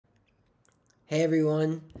Hey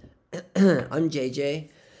everyone, I'm JJ.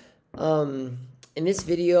 In this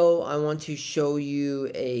video, I want to show you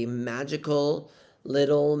a magical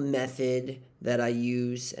little method that I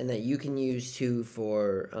use and that you can use too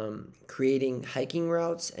for creating hiking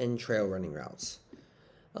routes and trail running routes.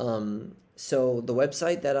 So the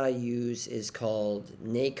website that I use is called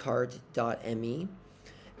nakarte.me,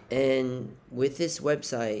 and with this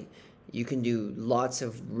website, you can do lots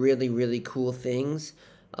of really cool things.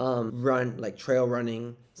 Run like trail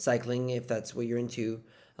running, cycling if that's what you're into,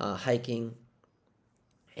 hiking,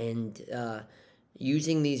 and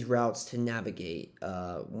using these routes to navigate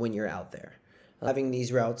when you're out there. Having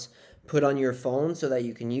these routes put on your phone so that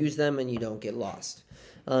you can use them and you don't get lost.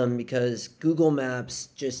 Because Google Maps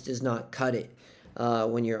just does not cut it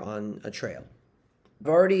when you're on a trail. I've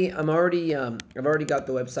already got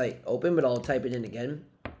the website open, but I'll type it in again.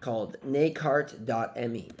 Called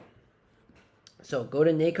nakarte.me. So go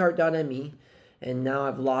to nakarte.me, and now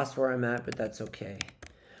I've lost where I'm at, but that's okay.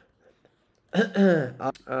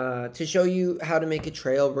 To show you how to make a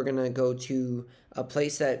trail, we're gonna go to a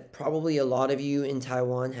place that probably a lot of you in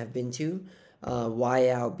Taiwan have been to,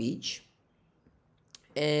 Waiao Beach.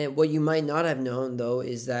 And what you might not have known, though,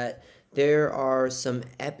 is that there are some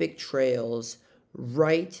epic trails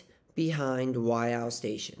right behind Waiao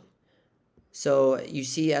Station. So you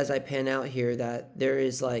see as I pan out here that there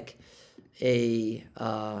is like a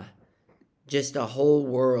just a whole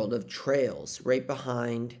world of trails right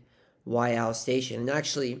behind Waiao Station. And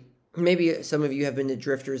actually, maybe some of you have been to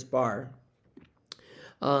Drifter's Bar.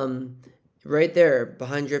 Right there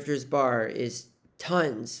behind Drifter's Bar is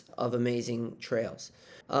tons of amazing trails.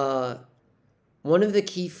 One of the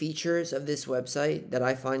key features of this website that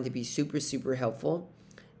I find to be super helpful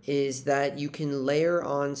is that you can layer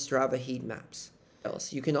on Strava heat maps.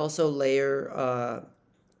 You can also layer,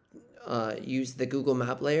 use the Google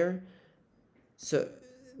Map layer. So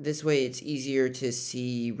this way it's easier to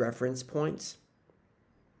see reference points.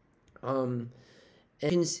 And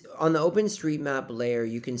on the OpenStreetMap layer,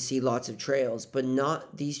 you can see lots of trails, but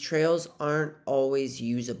these trails aren't always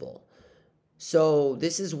usable. So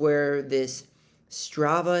this is where this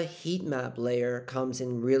Strava heat map layer comes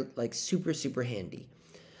in super handy.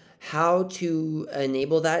 How to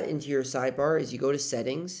enable that into your sidebar is you go to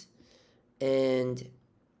settings and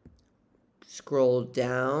scroll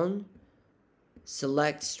down,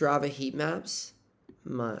 select Strava heat maps.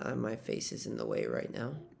 My face is in the way right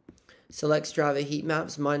now. Select Strava heat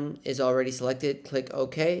maps. Mine is already selected. Click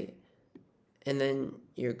OK, and then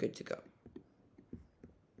you're good to go.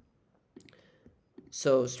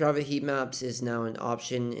 So Strava heat maps is now an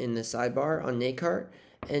option in the sidebar on Nakarte.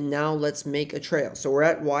 And now let's make a trail. So we're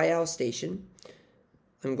at Waiao Station.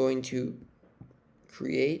 I'm going to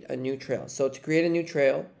create a new trail. So to create a new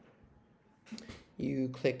trail, you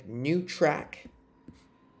click New Track.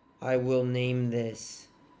 I will name this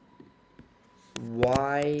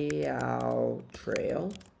Waiao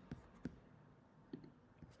Trail.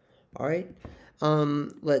 All right.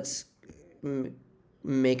 Let's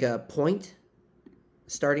make a point,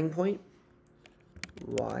 starting point.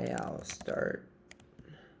 Waiao start.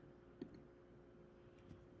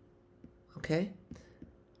 Okay.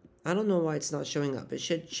 I don't know why it's not showing up. It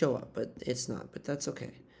should show up, but it's not. But that's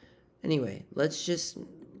okay. Anyway, let's just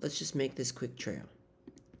make this quick trail.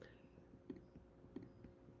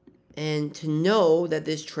 And to know that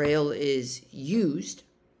this trail is used,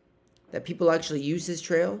 that people actually use this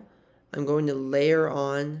trail, I'm going to layer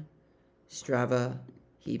on Strava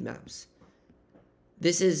heat maps.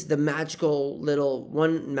 This is the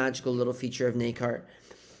one magical little feature of Nakarte,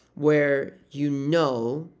 where you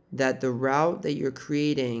know that the route that you're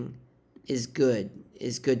creating is good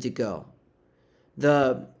to go.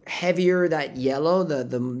 The heavier that yellow,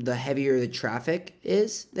 the heavier the traffic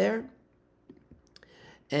is there,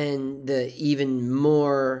 and the even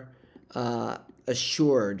more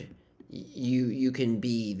assured you can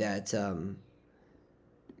be that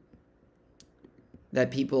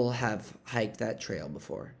that people have hiked that trail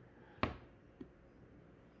before.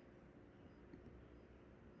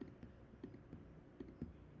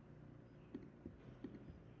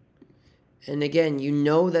 And again, you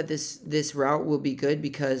know that this route will be good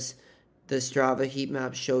because the Strava heat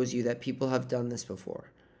map shows you that people have done this before.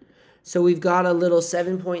 So we've got a little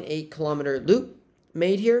 7.8 kilometer loop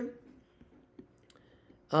made here.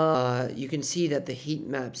 You can see that the heat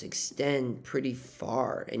maps extend pretty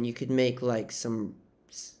far, and you could make a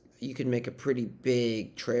pretty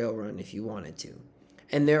big trail run if you wanted to.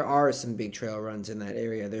 And there are some big trail runs in that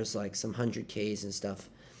area. There's like some 100Ks and stuff,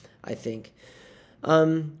 I think.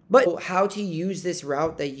 But how to use this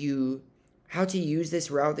route that you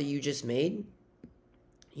just made,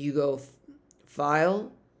 you go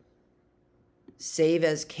file, save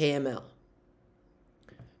as KML.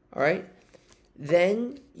 All right.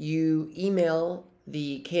 Then you email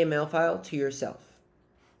the KML file to yourself.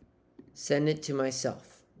 Send it to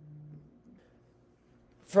myself.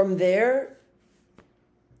 From there,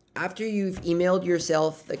 after you've emailed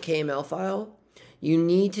yourself the KML file, you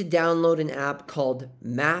need to download an app called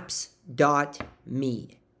maps.me.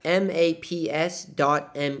 maps.me.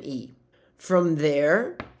 From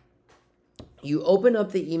there, you open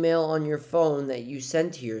up the email on your phone that you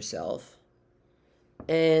sent to yourself,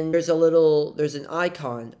 and there's an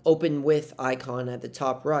icon, open with icon at the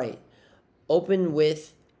top right. Open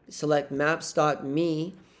with, select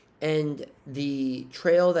maps.me, and the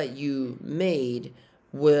trail that you made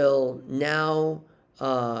will now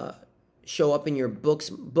show up in your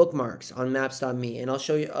bookmarks on maps.me. And I'll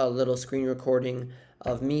show you a little screen recording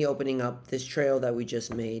of me opening up this trail that we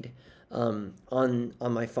just made on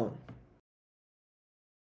my phone.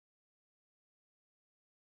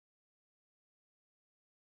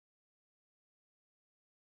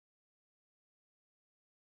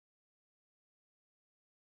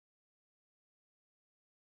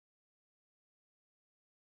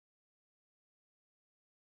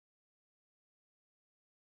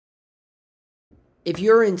 If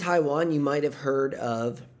you're in Taiwan, you might have heard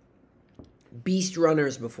of Beast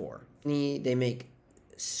Runners before. They make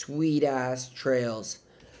sweet ass trails.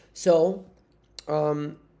 So,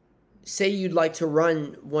 say you'd like to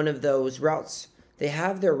run one of those routes. They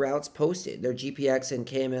have their routes posted, their GPX and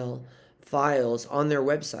KML files on their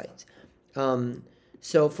website.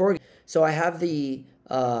 So I have the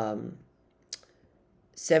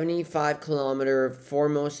 75-kilometer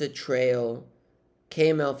Formosa Trail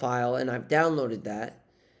KML file, and I've downloaded that.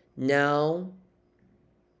 Now,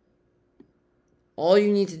 all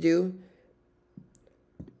you need to do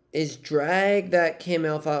is drag that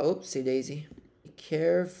KML file. Oopsie daisy.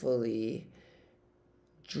 Carefully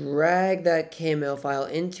drag that KML file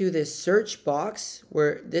into this search box,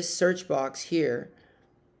 where this search box here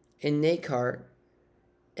in Nakarte,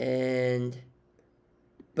 and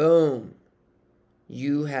boom,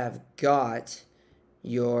 you have got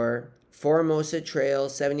your Formosa Trail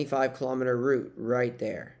 75-kilometer route right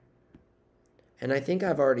there. And I think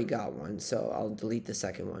I've already got one, so I'll delete the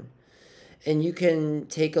second one. And you can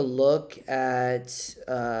take a look at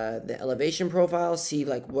the elevation profile, see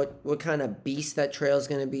like what kind of beast that trail is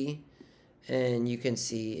going to be. And you can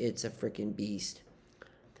see it's a freaking beast.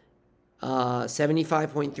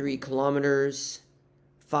 75.3 kilometers,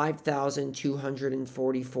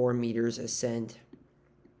 5,244 meters ascent.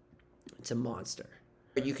 It's a monster.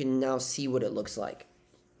 You can now see what it looks like.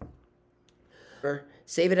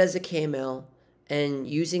 Save it as a KML, and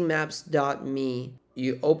using maps.me,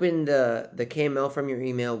 you open the KML from your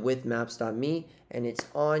email with maps.me, and it's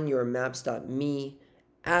on your maps.me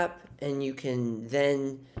app, and you can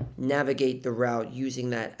then navigate the route using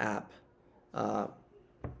that app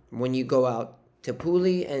when you go out to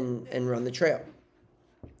Puli and run the trail.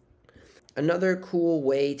 Another cool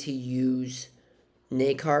way to use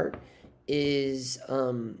Nakarte is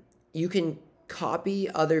you can copy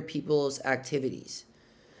other people's activities.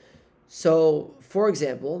 So, for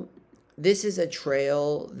example, this is a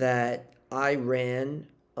trail that I ran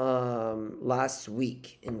last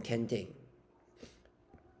week in Kenting.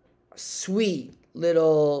 Sweet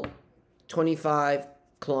little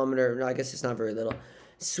 25-kilometer, no, I guess it's not very little.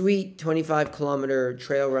 Sweet 25-kilometer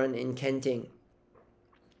trail run in Kenting.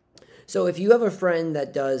 So if you have a friend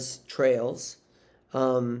that does trails,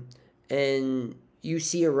 and you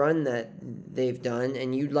see a run that they've done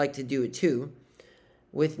and you'd like to do it too,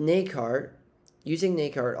 with Nakarte, using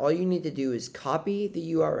Nakarte, all you need to do is copy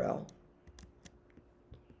the URL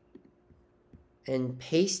and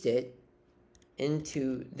paste it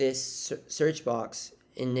into this search box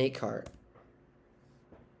in Nakarte.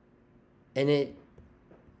 And it,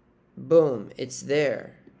 boom, it's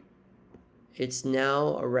there. It's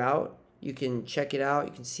now a route. You can check it out.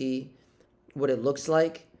 You can see what it looks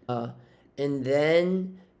like. And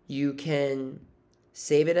then you can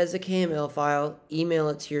save it as a KML file, email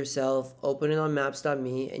it to yourself, open it on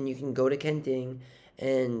maps.me, and you can go to Kenting,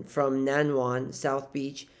 and from Nanwan, South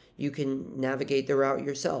Beach, you can navigate the route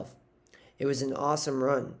yourself. It was an awesome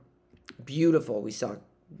run. Beautiful. We saw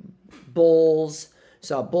bulls,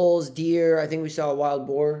 deer. I think we saw a wild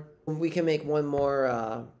boar. We can make one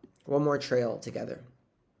more trail together.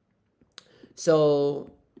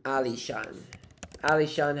 So, Alishan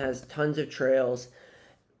has tons of trails,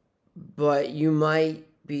 but you might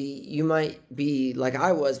be like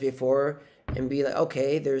I was before and be like,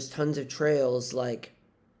 okay, there's tons of trails, like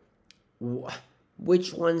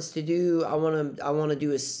which ones to do. I want to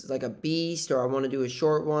do like a beast, or I want to do a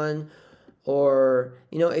short one, or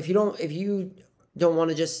if you don't want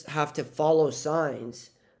to just have to follow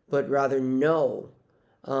signs, but rather know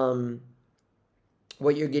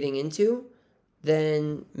what you're getting into,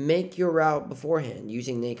 then make your route beforehand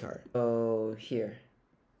using Nakarte. So here,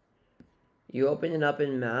 you open it up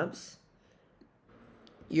in Maps.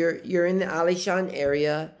 You're in the Alishan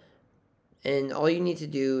area, and all you need to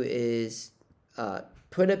do is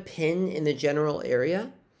put a pin in the general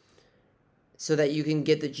area so that you can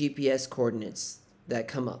get the GPS coordinates that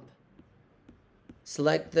come up.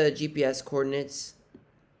 Select the GPS coordinates,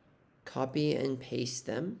 copy and paste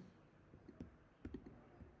them.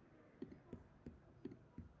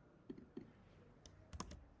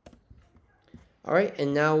 All right,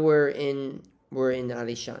 and now we're in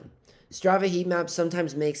Alishan. Strava heat map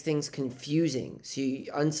sometimes makes things confusing, so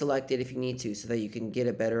you unselect it if you need to, so that you can get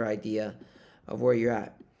a better idea of where you're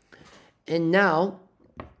at. And now,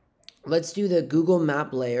 let's do the Google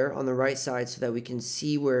Map layer on the right side so that we can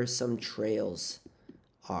see where some trails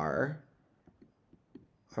are.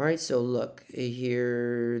 All right, so look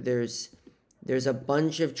here, there's a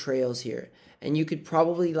bunch of trails here, and you could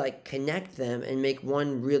probably like connect them and make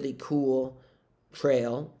one really cool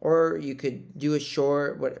trail, or you could do a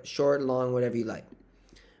short, long, whatever you like.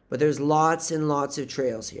 But there's lots and lots of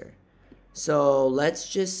trails here. So let's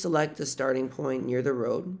just select the starting point near the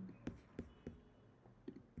road.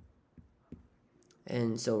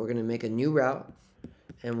 And so we're going to make a new route,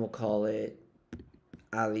 and we'll call it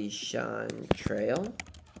Alishan Trail.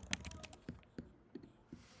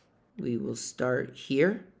 We will start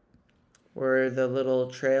here where the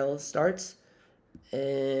little trail starts.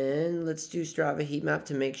 And let's do Strava heat map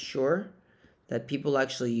to make sure that people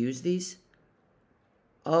actually use these.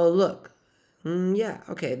 Oh, look. Yeah,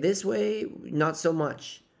 okay. This way, not so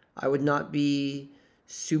much. I would not be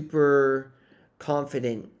super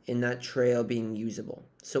confident in that trail being usable.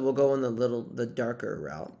 So we'll go on the darker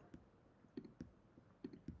route.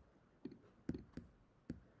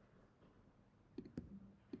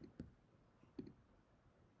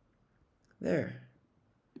 There.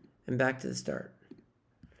 And back to the start.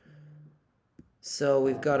 So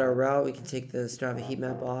we've got our route. We can take the Strava heat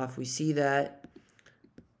map off. We see that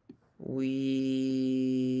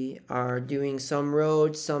we are doing some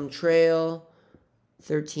road, some trail,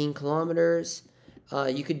 13 kilometers.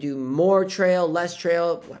 You could do more trail, less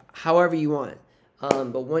trail, however you want.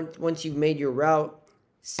 But once you've made your route,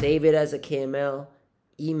 save it as a KML,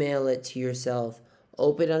 email it to yourself,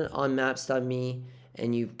 open it on maps.me,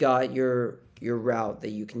 and you've got your route that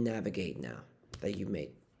you can navigate now that you've made.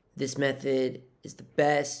 This method is the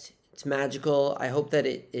best. It's magical. I hope that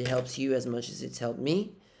it helps you as much as it's helped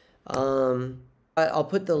me. I'll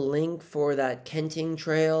put the link for that Kenting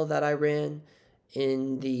trail that I ran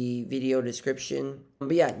in the video description.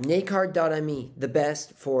 But yeah, nakarte.me, the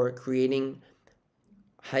best for creating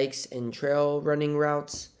hikes and trail running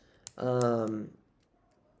routes. Go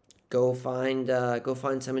find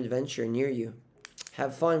some adventure near you.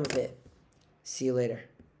 Have fun with it. See you later.